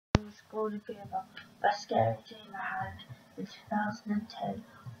going to be about a scary dream I had in 2010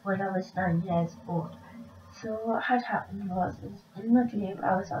 when I was 9 years old. So what had happened was, in my dream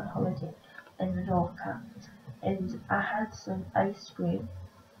I was on holiday in the North Campus and I had some ice cream,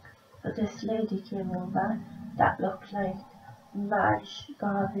 but this lady came over that looked like Marge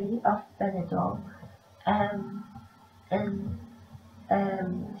Garvey of Benidorm, um,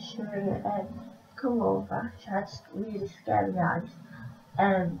 and she would come over. She had really scary eyes,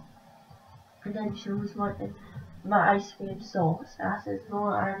 um, and then she was wanting my ice cream sauce. And I said, no,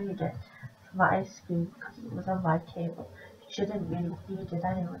 I need it for my ice cream because it was on my table. She didn't really need it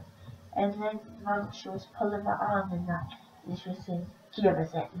anyway. And then she was pulling my arm in that, and she was saying, give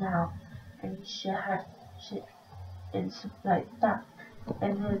us it now. And she, and stuff like that.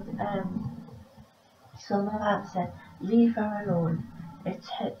 And then, so my mum said, leave her alone. It's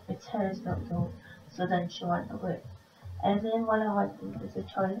hers, not yours. So then she went away. And then while I went into the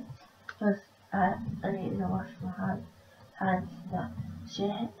toilet, because I needed to wash my hands, that she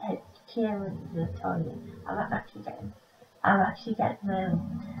had came into the toilet. I'm actually getting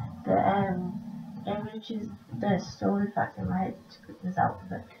the images, the story back in my head to put this out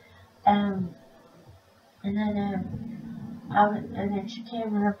of it. Um, and then and then she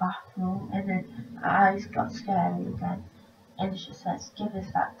came in the bathroom, and then her eyes got scary again, and she says, "Give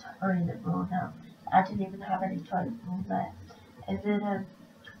us that toilet roll now." I didn't even have any toilet roll there, and then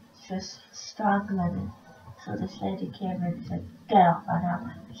she was strangling it. So this lady came in and said, "Get off her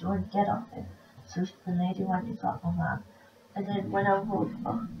now." She wouldn't get off it, so the lady went to drop my mum. And then when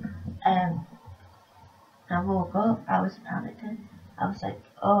um, I woke up, I was panicking. I was like,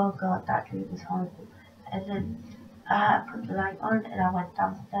 "Oh God, that dream was horrible." And then I put the light on and I went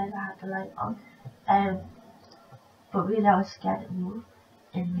downstairs. I had the light on, but really I was scared to move.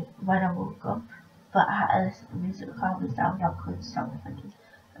 And when I woke up, but I had to listen to music to calm me down. I couldn't stop thinking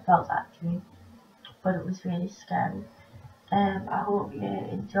about that dream, but it was really scary. I hope you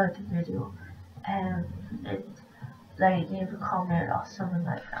enjoyed the video, and like leave a comment or something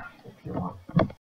like that if you want.